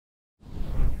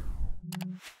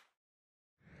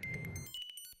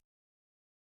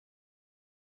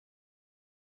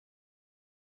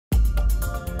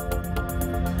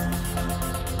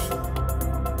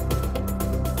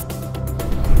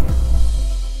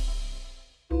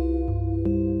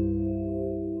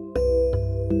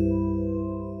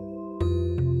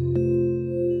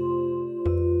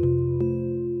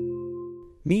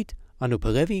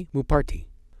Anupallavi Mupparthi,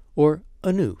 or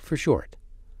Anu for short,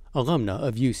 alumna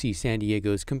of UC San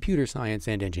Diego's Computer Science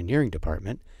and Engineering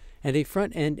Department, and a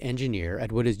front-end engineer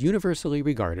at what is universally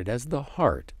regarded as the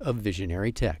heart of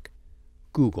visionary tech,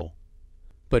 Google.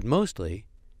 But mostly,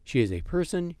 she is a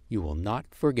person you will not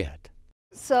forget.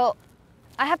 So,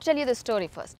 I have to tell you the story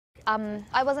first.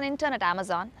 I was an intern at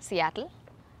Amazon, Seattle,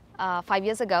 5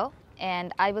 years ago,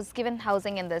 and I was given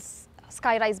housing in this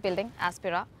sky-rise building,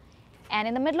 Aspira, and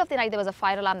in the middle of the night there was a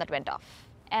fire alarm that went off.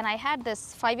 And I had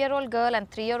this 5-year-old girl and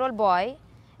 3-year-old boy,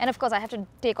 and of course I have to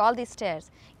take all these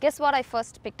stairs. Guess what I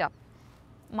first picked up?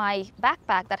 My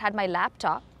backpack that had my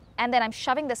laptop, and then I'm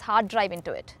shoving this hard drive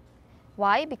into it.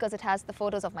 Why? Because it has the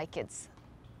photos of my kids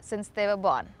since they were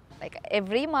born. Like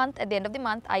every month, at the end of the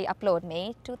month, I upload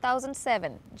May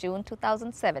 2007, June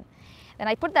 2007. Then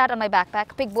I put that on my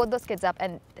backpack, pick both those kids up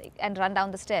and run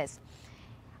down the stairs.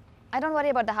 I don't worry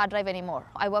about the hard drive anymore.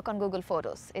 I work on Google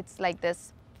Photos. It's like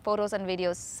this photos and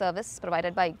videos service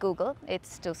provided by Google.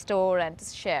 It's to store and to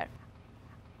share.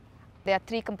 There are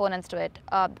 3 components to it.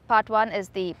 Part 1 is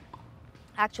the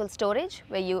actual storage,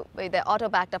 where the auto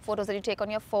backed up photos that you take on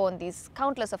your phone, these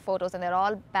countless of photos, and they're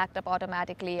all backed up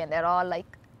automatically, and they're all like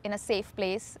in a safe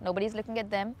place. Nobody's looking at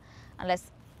them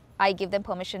unless I give them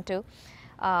permission to.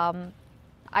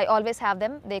 I always have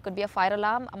them. There could be a fire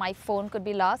alarm, my phone could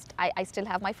be lost. I still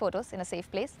have my photos in a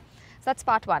safe place. So that's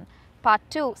part 1. Part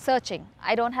 2, searching.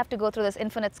 I don't have to go through this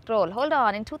infinite scroll. Hold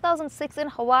on, in 2006 in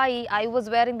Hawaii, I was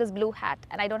wearing this blue hat,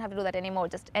 and I don't have to do that anymore.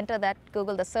 Just enter that,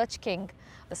 Google the search king,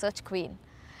 the search queen.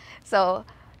 So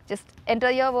just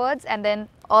enter your words, and then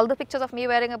all the pictures of me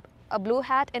wearing a blue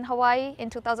hat in Hawaii in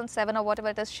 2007 or whatever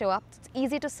it is show up. It's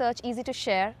easy to search, easy to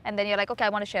share, and then you're like, okay, I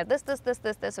want to share this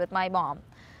with my mom,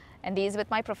 and these with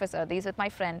my professor, these with my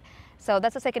friend. So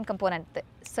that's the second component, the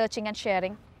searching and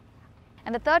sharing.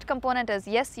 And the third component is,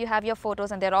 yes, you have your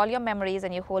photos and they're all your memories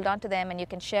and you hold on to them and you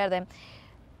can share them.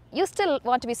 You still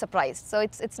want to be surprised. So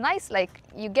it's nice, like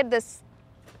you get this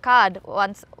card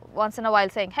once in a while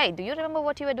saying, hey, do you remember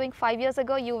what you were doing 5 years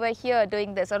ago? You were here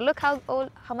doing this. Or look how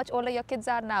much older your kids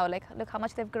are now. Like, look how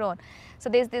much they've grown. So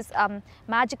there's these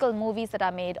magical movies that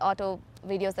are made, auto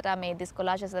videos that are made, these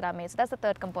collages that are made. So that's the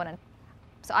third component.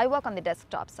 So I work on the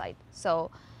desktop side. So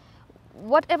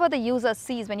whatever the user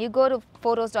sees, when you go to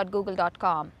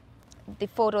photos.google.com, the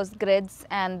photos grids,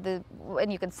 and when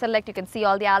you can select, you can see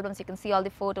all the albums, you can see all the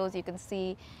photos, you can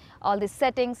see all the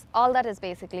settings. All that is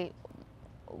basically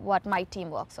what my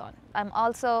team works on. I'm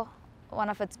also one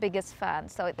of its biggest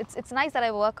fans. So it's nice that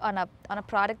I work on a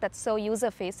product that's so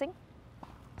user-facing.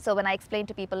 So when I explain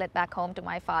to people back home, to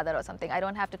my father or something, I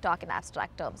don't have to talk in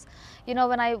abstract terms. You know,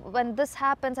 when this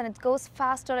happens and it goes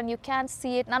faster and you can't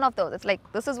see it, none of those. It's like,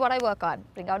 this is what I work on.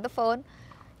 Bring out the phone.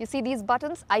 You see these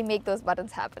buttons, I make those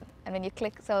buttons happen. And when you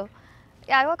click, so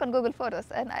yeah, I work on Google Photos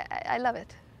and I love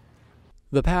it.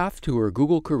 The path to her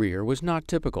Google career was not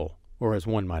typical, or as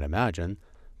one might imagine,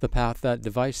 the path that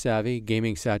device-savvy,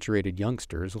 gaming-saturated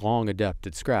youngsters long adept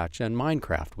at Scratch and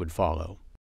Minecraft would follow.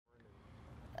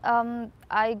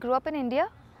 I grew up in India,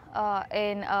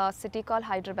 in a city called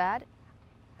Hyderabad.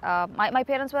 My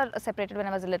parents were separated when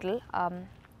I was little.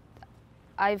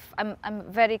 I'm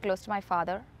very close to my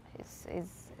father.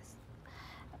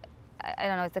 I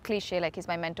don't know, it's a cliche, like he's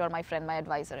my mentor, my friend, my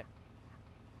advisor.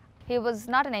 He was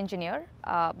not an engineer,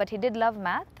 but he did love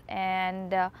math,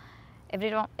 and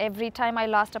every time I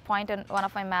lost a point in one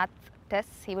of my math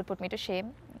tests, he would put me to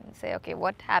shame and say, okay,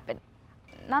 what happened?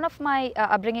 None of my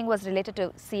upbringing was related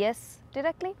to CS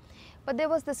directly, but there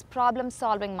was this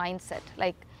problem-solving mindset,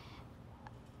 like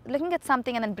looking at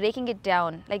something and then breaking it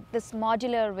down, like this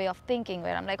modular way of thinking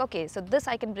where I'm like, okay, so this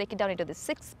I can break it down into the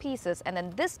 6 pieces, and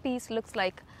then this piece looks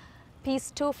like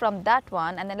piece 2 from that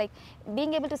one, and then like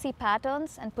being able to see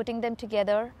patterns and putting them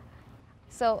together.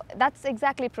 So that's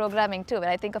exactly programming too. When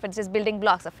I think of it, just building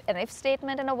blocks of an if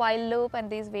statement and a while loop and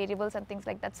these variables and things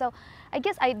like that. So I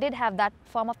guess I did have that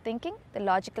form of thinking, the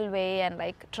logical way, and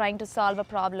like trying to solve a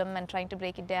problem and trying to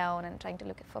break it down and trying to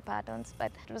look for patterns.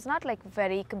 But it was not like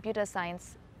very computer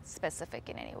science specific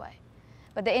in any way.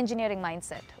 But the engineering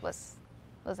mindset was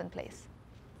in place.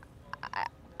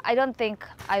 I don't think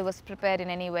I was prepared in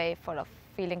any way for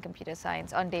feeling computer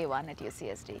science on day 1 at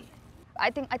UCSD. I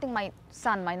think my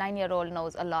son, my 9-year-old,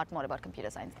 knows a lot more about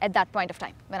computer science at that point of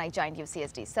time when I joined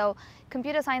UCSD. So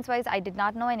computer science-wise, I did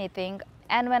not know anything.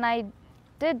 And when I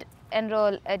did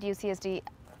enroll at UCSD,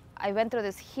 I went through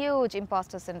this huge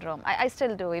imposter syndrome. I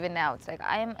still do even now. It's like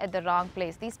I am at the wrong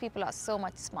place. These people are so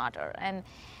much smarter, and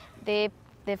they've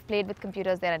played with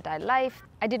computers their entire life.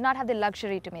 I did not have the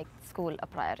luxury to make school a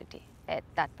priority at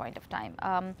that point of time.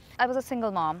 I was a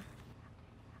single mom.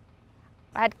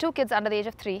 I had 2 kids under the age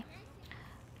of 3.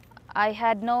 I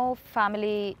had no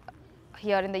family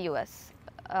here in the US.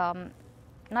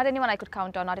 Not anyone I could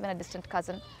count on, not even a distant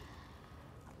cousin.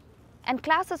 And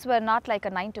classes were not like a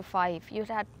 9 to 5.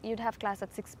 You'd have class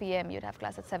at 6 p.m., you'd have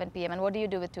class at 7 p.m. And what do you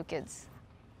do with two kids?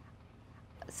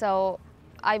 So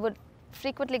I would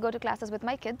frequently go to classes with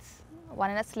my kids, one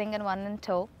in a sling and one in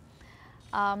tow.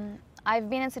 I've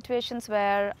been in situations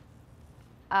where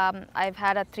I've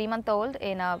had a 3-month-old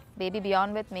in a baby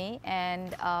beyond with me,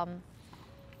 and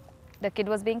the kid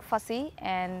was being fussy,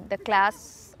 and the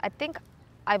class, I think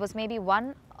I was maybe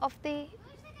one of the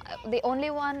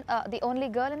only one, the only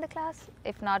girl in the class,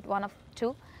 if not one of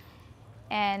two.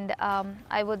 And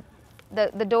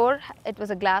the door, it was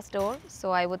a glass door,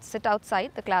 so I would sit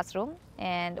outside the classroom,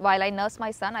 and while I nursed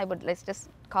my son, I would just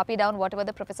copy down whatever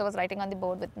the professor was writing on the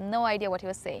board with no idea what he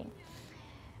was saying.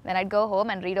 Then I'd go home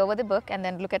and read over the book and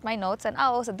then look at my notes and,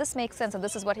 oh, so this makes sense, and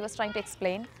this is what he was trying to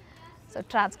explain. So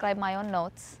transcribe my own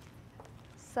notes.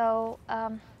 So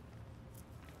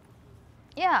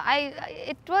yeah,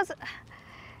 it was,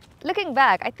 looking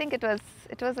back, I think it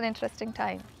was an interesting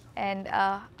time. And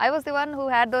I was the one who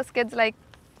had those kids like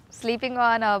sleeping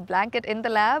on a blanket in the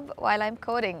lab while I'm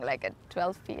coding, like at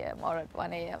 12 p.m. or at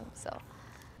 1 a.m. So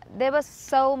there were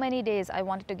so many days I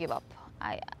wanted to give up.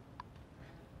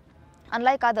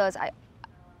 Unlike others,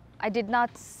 I did not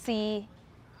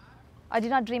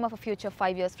dream of a future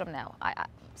 5 years from now.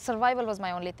 Survival was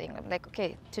my only thing. I'm like,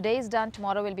 okay, today is done,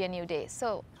 tomorrow will be a new day.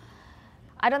 So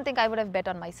I don't think I would have bet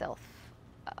on myself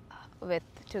with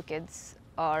two kids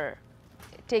or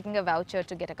taking a voucher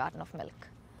to get a carton of milk.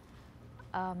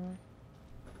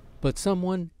 But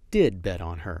someone did bet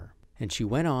on her, and she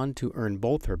went on to earn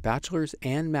both her bachelor's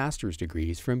and master's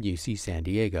degrees from UC San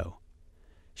Diego.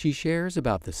 She shares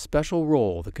about the special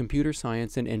role the Computer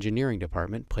Science and Engineering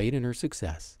department played in her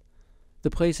success, the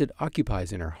place it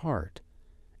occupies in her heart,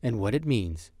 and what it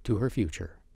means to her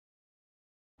future.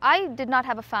 I did not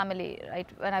have a family, right,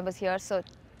 when I was here, so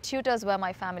tutors were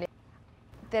my family.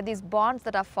 There are these bonds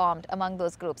that are formed among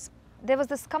those groups. There was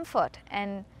this comfort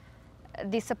and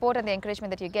the support and the encouragement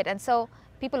that you get, and so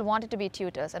people wanted to be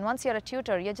tutors. And once you're a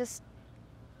tutor,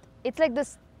 it's like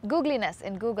this googliness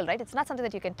in Google, right? It's not something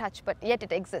that you can touch, but yet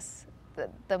it exists,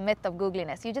 the myth of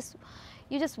googliness.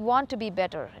 You just want to be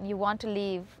better, and you want to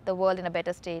leave the world in a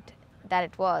better state than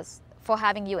it was for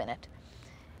having you in it.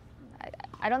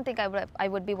 I don't think I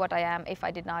would be what I am if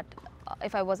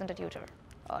I wasn't a tutor,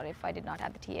 or if I did not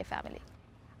have the TA family.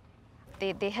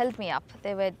 They held me up.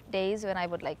 There were days when I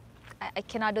would like, I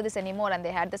cannot do this anymore, and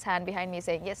they had this hand behind me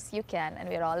saying, yes, you can, and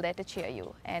we're all there to cheer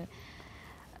you. And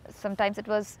sometimes it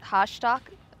was harsh talk,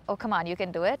 oh, come on, you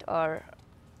can do it, or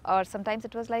sometimes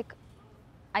it was like,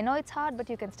 I know it's hard, but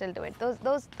you can still do it.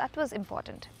 That was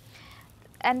important.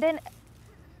 And then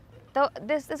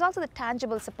there's also the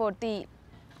tangible support. The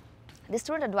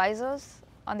student advisors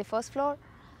on the first floor,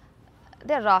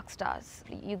 they're rock stars.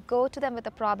 You go to them with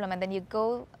a problem, and then you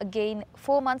go again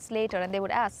 4 months later, and they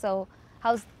would ask, so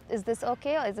is this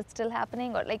okay, or is it still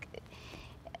happening? Or like,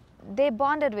 they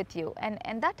bonded with you,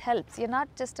 and that helps. You're not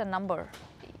just a number,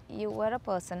 you were a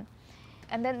person.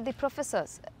 And then the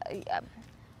professors,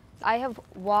 I have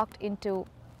walked into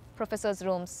professors'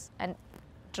 rooms and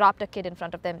dropped a kid in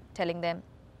front of them, telling them,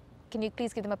 can you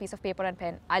please give them a piece of paper and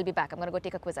pen? I'll be back. I'm going to go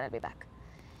take a quiz and I'll be back.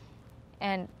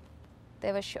 And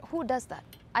they were sure. Who does that?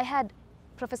 I had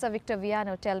Professor Victor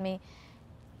Viano tell me,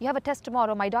 you have a test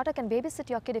tomorrow. My daughter can babysit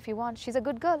your kid if you want. She's a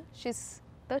good girl. She's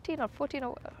 13 or 14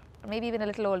 or maybe even a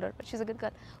little older, but she's a good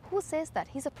girl. Who says that?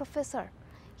 He's a professor.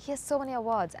 He has so many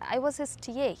awards. I was his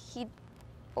TA. He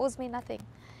owes me nothing.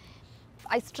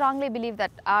 I strongly believe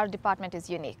that our department is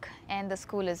unique, and the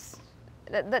school is,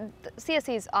 the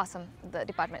CSE is awesome, the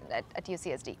department at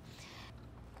UCSD.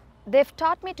 They've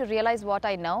taught me to realize what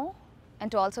I know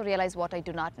and to also realize what I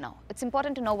do not know. It's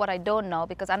important to know what I don't know,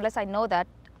 because unless I know that,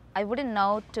 I wouldn't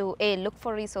know to A, look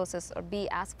for resources, or B,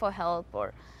 ask for help,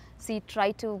 or C,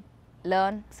 try to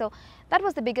learn. So that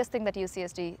was the biggest thing that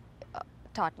UCSD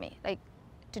taught me, like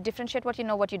to differentiate what you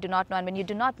know, what you do not know, and when you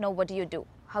do not know, what do you do?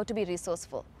 How to be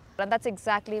resourceful. And that's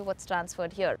exactly what's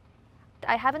transferred here.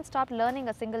 I haven't stopped learning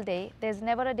a single day. There's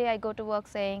never a day I go to work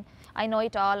saying, I know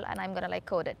it all and I'm gonna like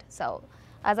code it. So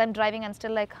as I'm driving, I'm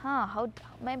still like,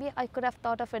 maybe I could have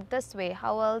thought of it this way.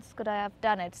 How else could I have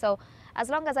done it? So as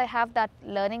long as I have that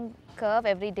learning curve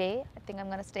every day, I think I'm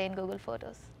gonna stay in Google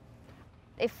Photos.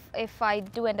 If I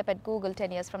do end up at Google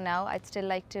 10 years from now, I'd still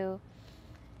like to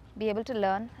be able to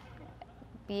learn,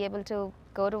 be able to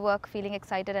go to work feeling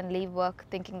excited and leave work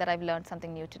thinking that I've learned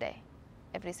something new today,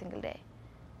 every single day.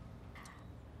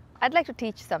 I'd like to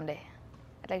teach someday.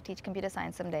 I'd like to teach computer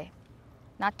science someday.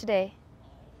 Not today,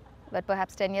 But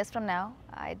perhaps 10 years from now,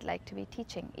 I'd like to be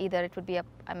teaching. Either it would be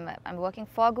I'm working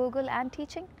for Google and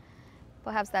teaching.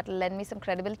 Perhaps that will lend me some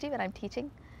credibility when I'm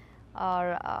teaching,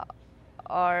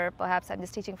 or perhaps I'm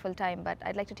just teaching full time. But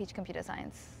I'd like to teach computer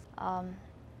science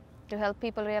to help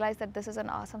people realize that this is an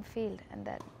awesome field and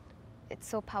that it's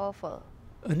so powerful.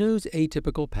 Anu's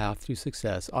atypical path to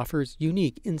success offers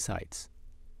unique insights.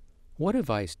 What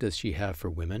advice does she have for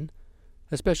women,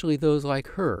 especially those like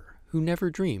her who never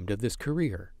dreamed of this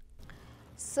career?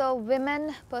 So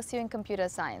women pursuing computer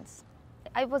science.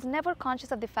 I was never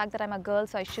conscious of the fact that I'm a girl,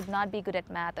 so I should not be good at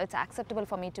math, or it's acceptable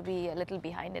for me to be a little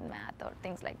behind in math or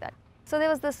things like that. So there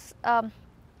was this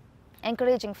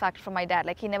encouraging factor from my dad.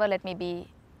 Like, he never let me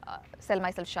sell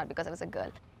myself short because I was a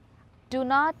girl. Do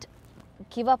not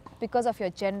give up because of your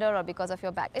gender or because of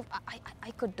your back. If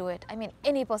I could do it. I mean,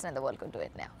 any person in the world could do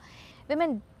it now.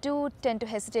 Women do tend to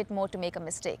hesitate more to make a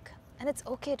mistake. And it's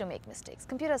okay to make mistakes.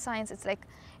 Computer science, it's like,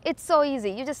 it's so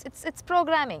easy. It's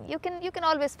programming. You can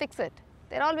always fix it.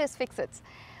 There are always fix-its.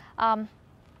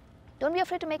 Don't be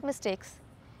afraid to make mistakes.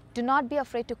 Do not be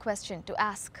afraid to question, to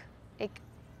ask. Like,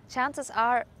 chances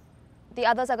are the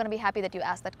others are going to be happy that you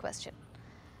asked that question.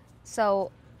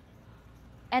 So,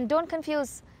 and don't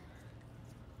confuse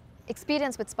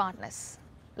experience with smartness.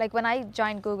 Like, when I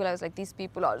joined Google, I was like, these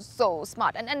people are so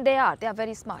smart. And they are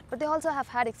very smart. But they also have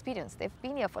had experience. They've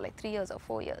been here for like 3 years or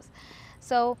 4 years.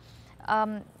 So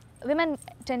women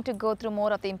tend to go through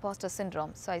more of the imposter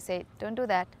syndrome. So I say, don't do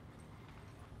that.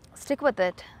 Stick with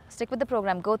it. Stick with the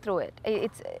program. Go through it.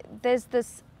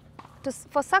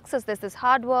 For success, there's this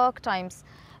hard work times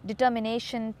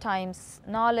determination times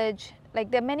knowledge. Like,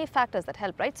 there are many factors that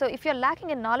help, right? So if you're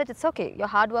lacking in knowledge, it's okay. Your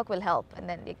hard work will help. And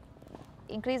then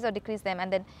increase or decrease them,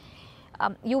 and then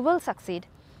you will succeed.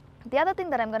 The other thing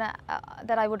that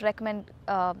that I would recommend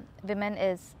women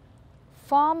is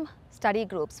form study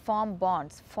groups, form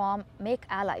bonds, make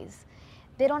allies.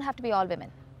 They don't have to be all women,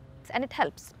 and it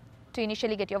helps to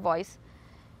initially get your voice.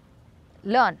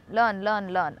 Learn.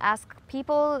 Ask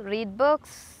people, read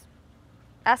books,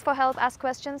 ask for help, ask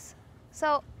questions.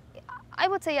 So I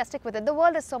would say, yeah, stick with it. The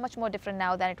world is so much more different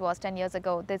now than it was 10 years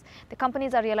ago. The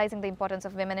companies are realizing the importance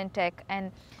of women in tech,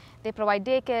 and they provide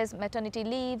daycares, maternity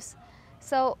leaves.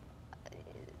 So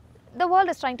the world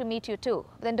is trying to meet you too.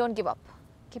 Then don't give up.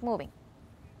 Keep moving.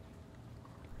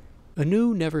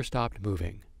 Anu never stopped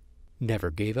moving,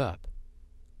 never gave up,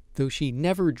 though she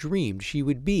never dreamed she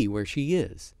would be where she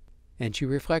is, and she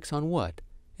reflects on what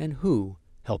and who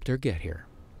helped her get here.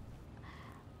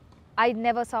 I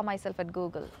never saw myself at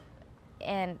Google.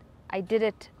 And I did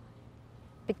it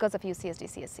because of UCSD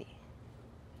CSE.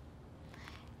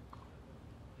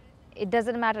 It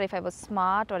doesn't matter if I was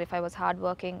smart or if I was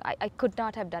hardworking. I could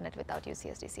not have done it without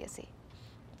UCSD CSE.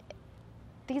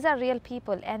 These are real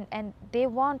people, and they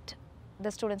want the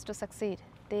students to succeed.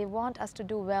 They want us to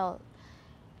do well.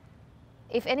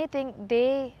 If anything,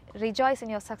 they rejoice in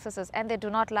your successes and they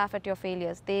do not laugh at your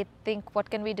failures. They think,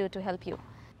 what can we do to help you?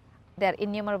 There are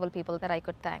innumerable people that I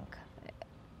could thank.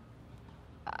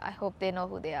 I hope they know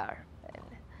who they are,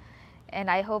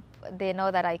 and I hope they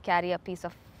know that I carry a piece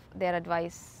of their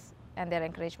advice and their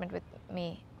encouragement with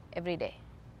me every day,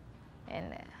 and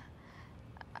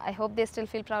I hope they still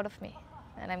feel proud of me,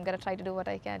 and I'm going to try to do what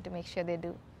I can to make sure they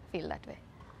do feel that way.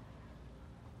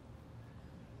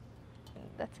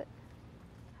 That's it.